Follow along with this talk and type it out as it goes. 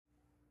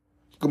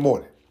Good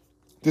morning.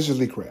 This is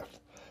Lee Craft.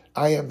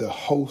 I am the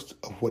host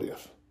of What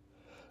If.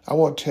 I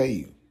want to tell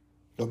you,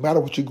 no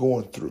matter what you're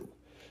going through,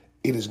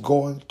 it is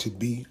going to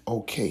be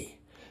okay.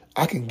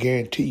 I can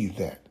guarantee you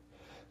that.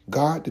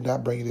 God did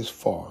not bring you this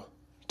far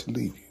to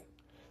leave you.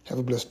 Have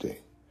a blessed day.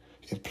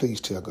 And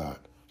please tell God,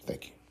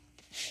 thank you.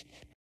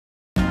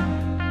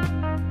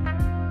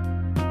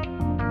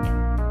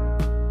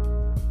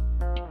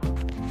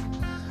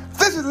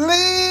 This is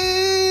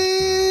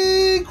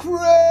Lee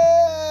Craft.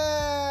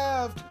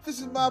 This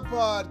is my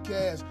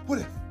podcast. What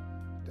if?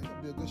 That's going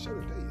to be a good show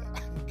today. I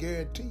can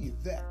guarantee you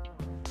that.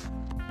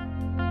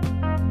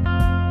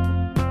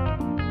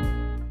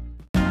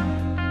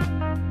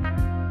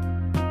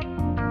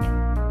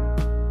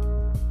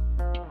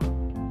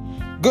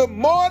 Good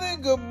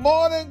morning, good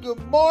morning,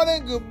 good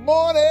morning, good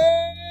morning.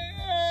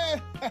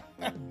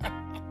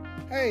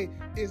 Hey,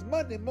 it's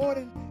Monday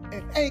morning,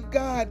 and ain't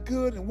God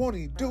good, and won't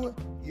he do it?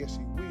 Yes,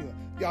 he will.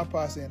 Y'all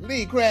probably saying,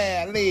 Lee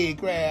Craft, Lee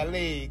Craft,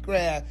 Lee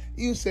Craft.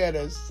 You say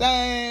the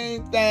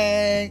same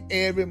thing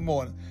every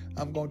morning.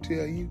 I'm going to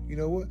tell you, you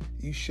know what?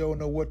 You sure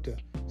know what to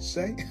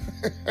say.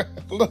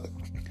 Look,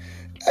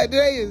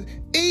 today is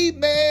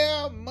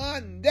Email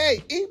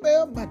Monday.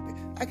 Email Monday.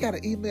 I got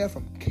an email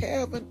from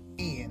Kevin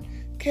N.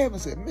 Kevin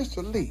said,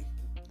 Mr. Lee,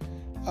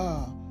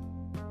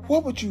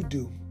 what would you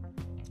do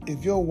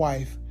if your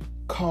wife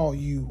called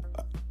you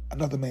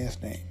another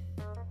man's name?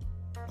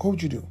 What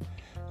would you do?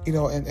 You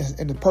know, and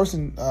the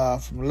person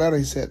from the letter,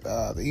 he said,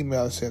 the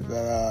email said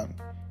that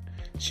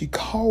she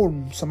called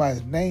him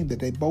somebody's name that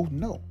they both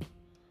know.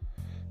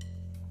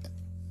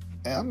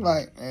 And I'm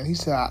like, and he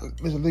said,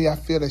 Mr. Lee, I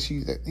feel that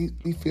he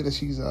feel that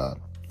she's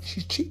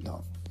cheating on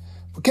him.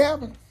 But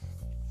Kevin,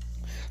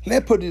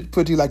 let me put it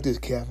to you like this,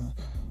 Kevin.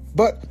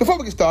 But before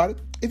we get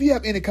started, if you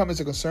have any comments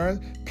or concerns,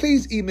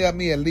 please email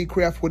me at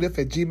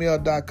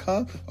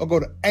leecraftwhatif@gmail.com or go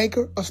to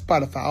Anchor or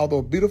Spotify, all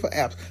those beautiful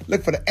apps.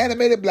 Look for the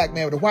animated black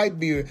man with a white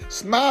beard,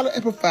 smiling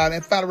and profiling,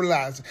 and finally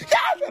realizing,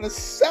 y'all trying to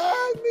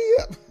sign me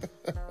up.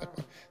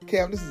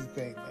 Kevin, this is the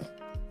thing, man.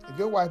 If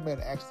your wife made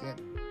an accident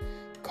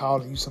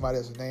calling you somebody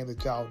else's name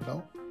that y'all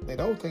know, man,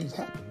 those things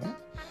happen, man.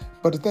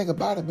 But the thing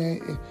about it,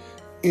 man,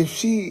 if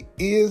she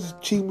is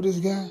cheating with this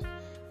guy,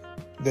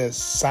 there's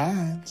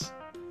signs.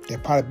 There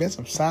probably been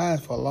some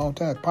signs for a long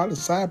time. Probably the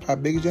sign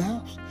probably big as your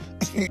house.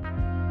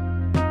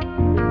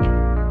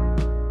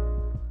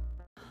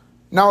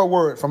 Now a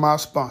word from our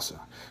sponsor.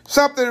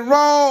 Something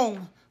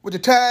wrong with the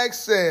tag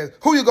says,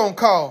 who you gonna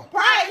call?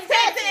 Price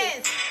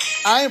Taxes!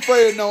 I ain't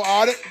afraid of no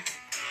audit.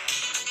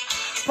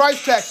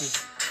 Price Taxes,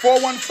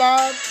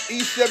 415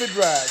 East Chevy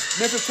Drive,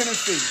 Memphis,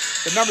 Tennessee.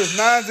 The number is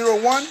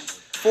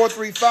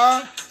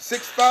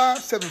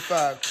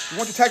 901-435-6575. You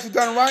want your taxes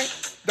done right?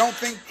 Don't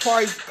think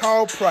twice,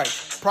 call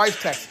Price. Price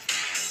Taxes.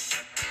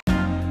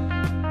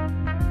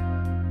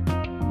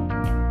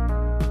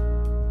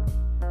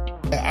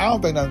 I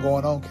don't think nothing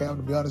going on, Cam,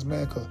 to be honest,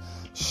 man, because,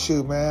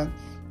 shoot, man,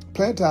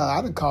 plenty of time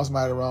I done call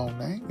somebody the wrong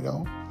name, you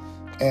know,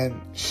 and,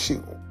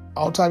 shoot,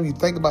 all the time you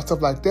think about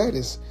stuff like that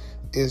is,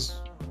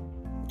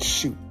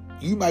 shoot,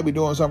 you might be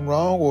doing something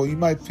wrong, or you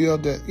might feel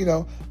that, you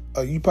know,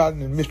 you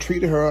probably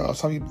mistreated her, or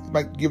something, you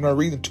might give her a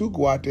reason to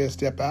go out there and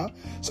step out.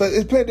 So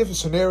it's plenty of different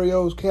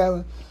scenarios,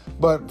 Kevin,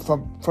 but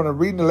from the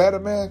reading the letter,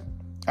 man,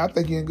 I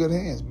think you're in good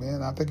hands,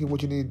 man. I think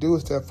what you need to do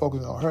is instead of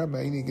focusing on her,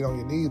 man, you need to get on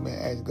your knees, man,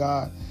 ask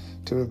God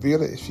to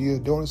reveal it if she is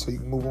doing it so you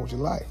can move on with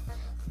your life.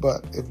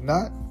 But if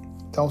not,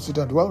 don't sit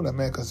there and dwell on that,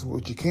 man, because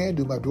what you can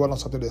do by dwelling on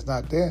something that's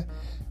not there,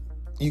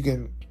 you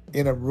can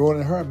end up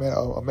ruining her, man,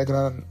 or making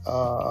her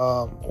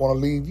want to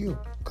leave you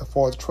as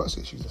far as trust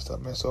issues and stuff,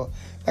 man. So,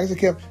 like I said,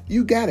 Kev,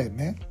 you got it,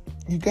 man.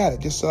 You got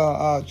it. Just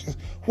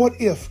what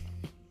if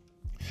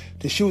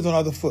the shoe was on the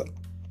other foot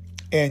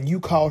and you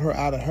called her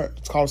out of her,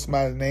 called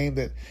somebody's name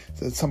that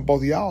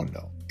both of y'all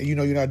know, and you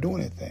know you're not doing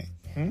anything?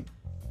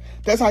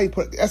 That's how you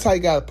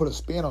got to put a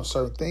spin on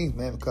certain things,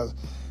 man, because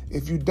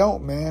if you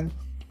don't, man,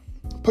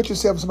 put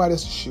yourself in somebody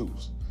else's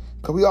shoes.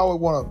 Because we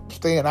always want to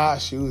stay in our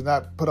shoes,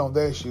 not put on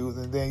their shoes,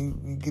 and then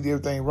you get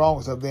everything wrong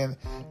and stuff. Then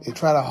it's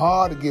trying to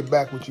hard to get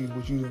back what you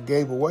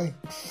gave away.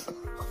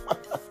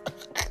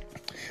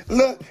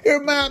 Look, it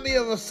reminds me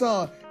of a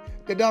song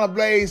that Donna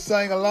Blaze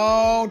sang a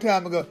long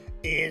time ago.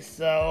 It's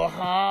so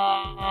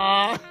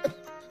hard.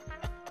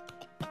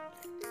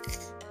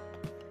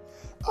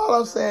 All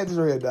I'm saying is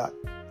right, Doc.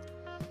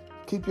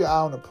 Keep your eye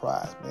on the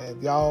prize, man.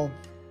 If y'all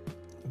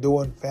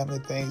doing family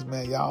things,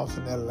 man, y'all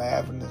sitting there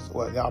laughing.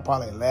 Well, y'all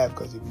probably ain't laughing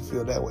because if you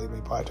feel that way, you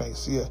probably trying to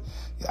see your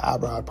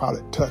eyebrow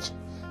probably touching,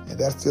 and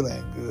that still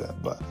ain't good.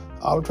 But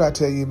all I'm trying to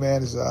tell you,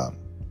 man, is I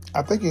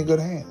think you're in good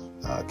hands,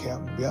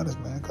 Captain, to be honest,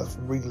 man, because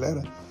from reading the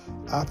letter,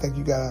 I think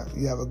you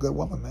have a good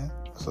woman, man.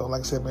 So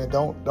like I said, man,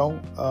 don't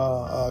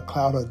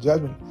cloud her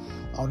judgment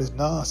on this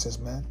nonsense,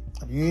 man.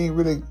 If you ain't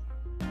really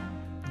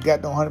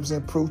got no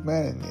 100% proof,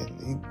 man,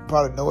 and you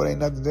probably know it ain't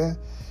nothing there,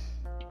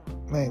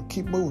 man,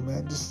 keep moving,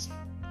 man. Just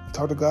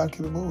talk to God,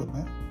 keep it moving,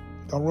 man.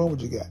 Don't ruin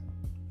what you got.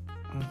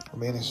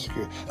 Remain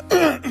insecure.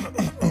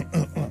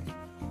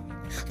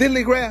 Then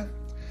Lee Graham,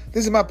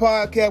 this is my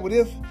podcast with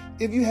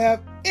If you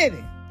have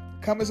any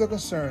comments or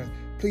concerns,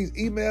 please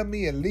email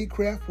me at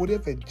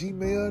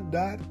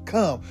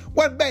leecraftwhatever@gmail.com.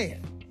 One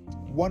band,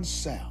 one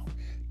sound.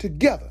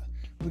 Together,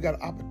 we got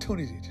an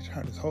opportunity to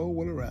turn this whole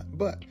world around.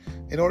 But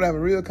in order to have a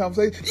real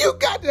conversation, you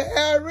got to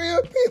have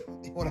real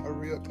people. You want to have a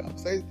real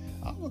conversation?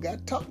 I almost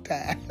got talk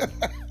time.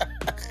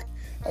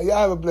 Hey, y'all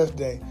have a blessed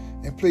day.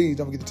 And please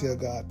don't forget to tell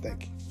God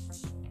thank you.